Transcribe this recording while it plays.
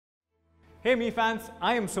Hey Me fans,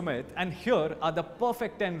 I am Sumit and here are the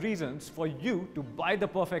perfect 10 reasons for you to buy the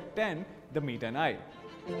perfect 10, the 𝐁𝐀𝐒𝐒𝐈.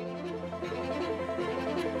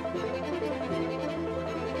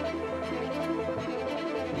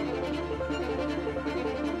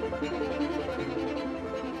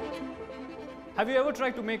 Have you ever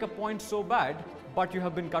tried to make a point so bad, but you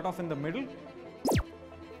have been cut off in the middle?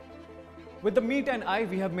 With the 𝐁𝐀𝐒𝐈,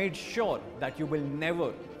 we have made sure that you will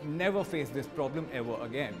never face this problem ever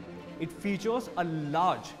again. It features a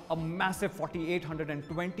massive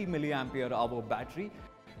 4820 milliampere hour battery,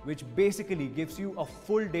 which basically gives you a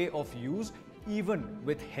full day of use even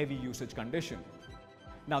with heavy usage condition.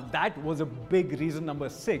 Now that was a big reason number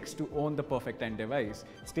 6 to own the perfect 10 device.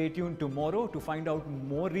 Stay tuned tomorrow to find out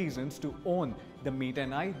more reasons to own the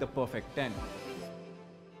𝐁𝐀𝐒𝐈, the perfect 10.